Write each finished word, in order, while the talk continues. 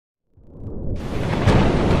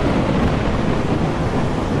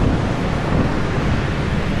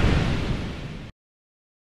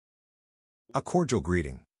A cordial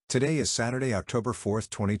greeting. Today is Saturday, October 4th,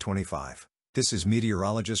 2025. This is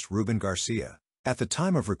meteorologist Ruben Garcia. At the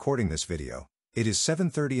time of recording this video, it is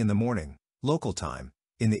 7:30 in the morning, local time,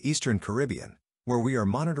 in the Eastern Caribbean, where we are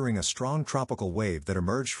monitoring a strong tropical wave that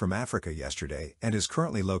emerged from Africa yesterday and is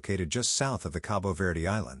currently located just south of the Cabo Verde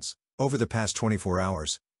Islands. Over the past 24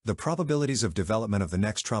 hours, the probabilities of development of the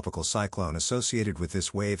next tropical cyclone associated with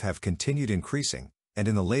this wave have continued increasing, and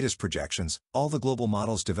in the latest projections, all the global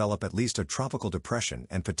models develop at least a tropical depression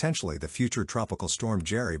and potentially the future tropical storm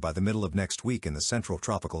Jerry by the middle of next week in the central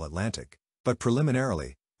tropical Atlantic. But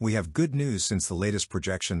preliminarily, we have good news since the latest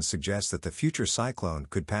projections suggest that the future cyclone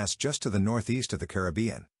could pass just to the northeast of the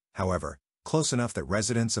Caribbean. However, close enough that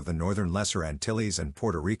residents of the northern Lesser Antilles and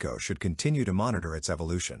Puerto Rico should continue to monitor its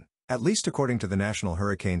evolution. At least according to the National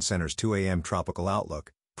Hurricane Center's 2 a.m. tropical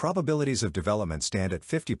outlook, probabilities of development stand at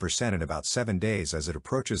 50% in about 7 days as it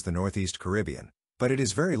approaches the northeast Caribbean, but it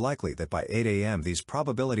is very likely that by 8 a.m. these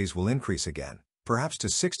probabilities will increase again, perhaps to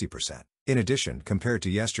 60%. In addition, compared to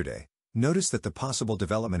yesterday, notice that the possible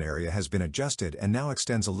development area has been adjusted and now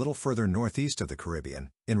extends a little further northeast of the Caribbean,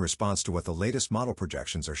 in response to what the latest model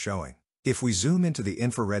projections are showing. If we zoom into the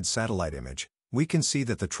infrared satellite image, we can see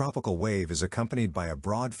that the tropical wave is accompanied by a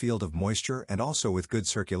broad field of moisture and also with good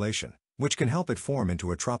circulation, which can help it form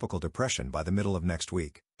into a tropical depression by the middle of next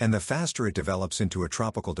week. And the faster it develops into a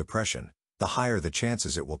tropical depression, the higher the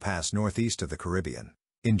chances it will pass northeast of the Caribbean.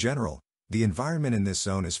 In general, the environment in this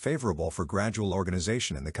zone is favorable for gradual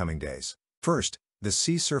organization in the coming days. First, the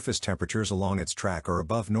sea surface temperatures along its track are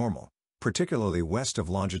above normal, particularly west of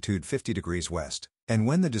longitude 50 degrees west. And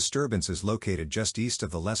when the disturbance is located just east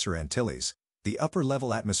of the Lesser Antilles, the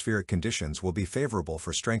upper-level atmospheric conditions will be favorable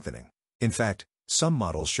for strengthening. In fact, some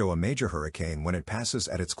models show a major hurricane when it passes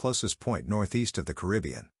at its closest point northeast of the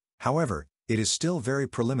Caribbean. However, it is still very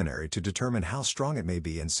preliminary to determine how strong it may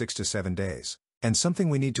be in 6 to 7 days. And something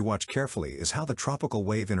we need to watch carefully is how the tropical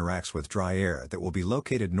wave interacts with dry air that will be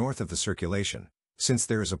located north of the circulation, since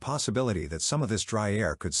there is a possibility that some of this dry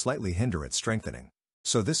air could slightly hinder its strengthening.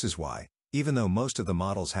 So this is why, even though most of the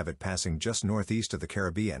models have it passing just northeast of the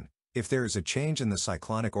Caribbean, if there is a change in the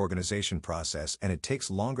cyclonic organization process and it takes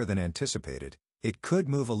longer than anticipated, it could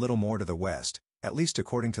move a little more to the west, at least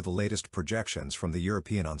according to the latest projections from the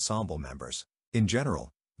European ensemble members. In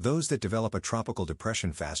general, those that develop a tropical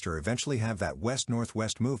depression faster eventually have that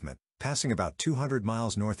west-northwest movement, passing about 200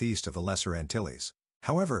 miles northeast of the Lesser Antilles.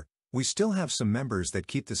 However, we still have some members that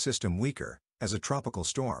keep the system weaker, as a tropical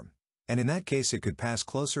storm, and in that case it could pass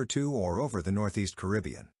closer to or over the northeast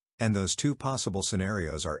Caribbean. And those two possible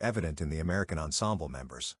scenarios are evident in the American ensemble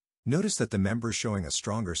members. Notice that the members showing a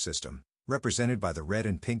stronger system, represented by the red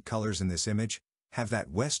and pink colors in this image, have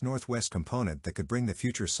that west-northwest component that could bring the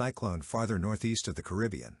future cyclone farther northeast of the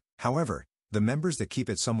Caribbean. However, the members that keep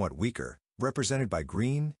it somewhat weaker, represented by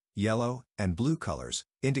green, yellow, and blue colors,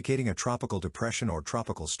 indicating a tropical depression or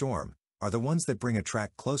tropical storm, are the ones that bring a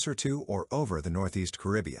track closer to or over the northeast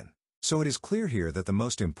Caribbean. So it is clear here that the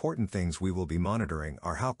most important things we will be monitoring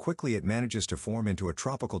are how quickly it manages to form into a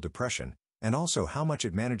tropical depression, and also how much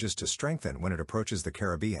it manages to strengthen when it approaches the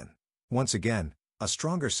Caribbean. Once again, a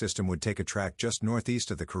stronger system would take a track just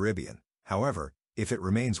northeast of the Caribbean. However, if it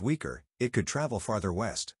remains weaker, it could travel farther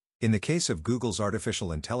west. In the case of Google's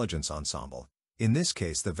artificial intelligence ensemble, in this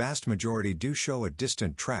case the vast majority do show a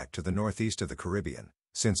distant track to the northeast of the Caribbean,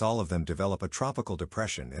 since all of them develop a tropical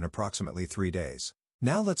depression in approximately 3 days.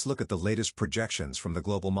 Now let's look at the latest projections from the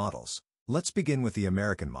global models. Let's begin with the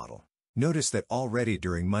American model. Notice that already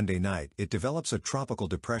during Monday night it develops a tropical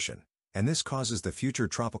depression, and this causes the future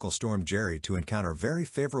tropical storm Jerry to encounter very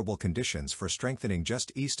favorable conditions for strengthening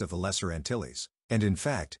just east of the Lesser Antilles. And in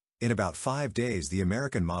fact, in about 5 days the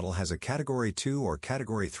American model has a Category 2 or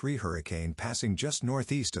Category 3 hurricane passing just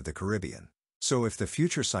northeast of the Caribbean. So if the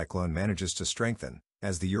future cyclone manages to strengthen,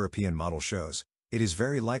 as the European model shows, it is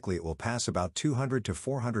very likely it will pass about 200 to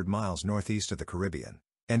 400 miles northeast of the Caribbean.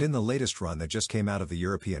 And in the latest run that just came out of the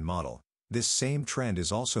European model, this same trend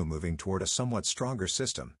is also moving toward a somewhat stronger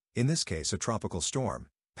system, in this case a tropical storm,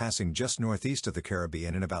 passing just northeast of the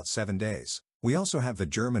Caribbean in about 7 days. We also have the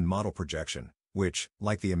German model projection, which,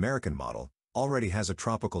 like the American model, already has a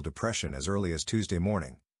tropical depression as early as Tuesday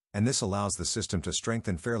morning, and this allows the system to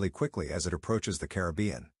strengthen fairly quickly as it approaches the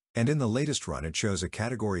Caribbean. And in the latest run it shows a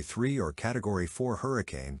Category 3 or Category 4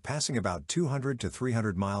 hurricane passing about 200 to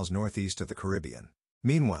 300 miles northeast of the Caribbean.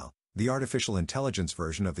 Meanwhile, the artificial intelligence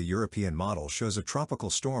version of the European model shows a tropical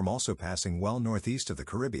storm also passing well northeast of the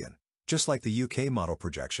Caribbean, just like the UK model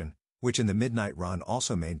projection, which in the midnight run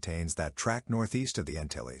also maintains that track northeast of the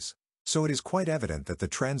Antilles. So it is quite evident that the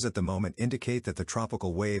trends at the moment indicate that the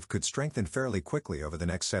tropical wave could strengthen fairly quickly over the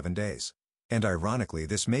next 7 days. And ironically,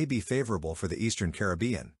 this may be favorable for the Eastern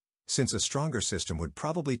Caribbean, since a stronger system would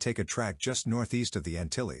probably take a track just northeast of the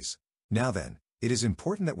Antilles. Now then, it is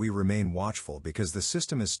important that we remain watchful because the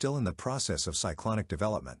system is still in the process of cyclonic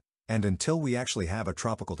development, and until we actually have a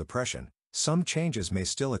tropical depression, some changes may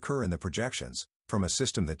still occur in the projections, from a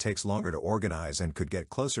system that takes longer to organize and could get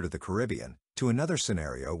closer to the Caribbean, to another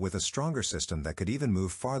scenario with a stronger system that could even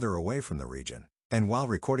move farther away from the region. And while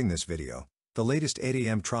recording this video, the latest 8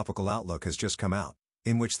 a.m. tropical outlook has just come out,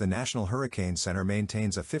 in which the National Hurricane Center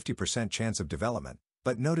maintains a 50% chance of development,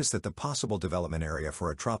 but notice that the possible development area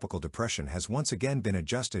for a tropical depression has once again been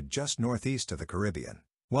adjusted just northeast of the Caribbean.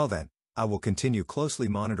 Well then, I will continue closely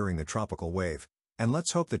monitoring the tropical wave, and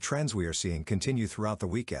let's hope the trends we are seeing continue throughout the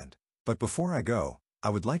weekend. But before I go, I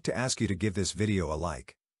would like to ask you to give this video a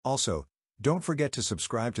like. Also, don't forget to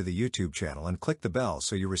subscribe to the YouTube channel and click the bell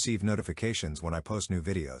so you receive notifications when I post new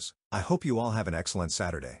videos. I hope you all have an excellent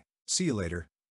Saturday. See you later.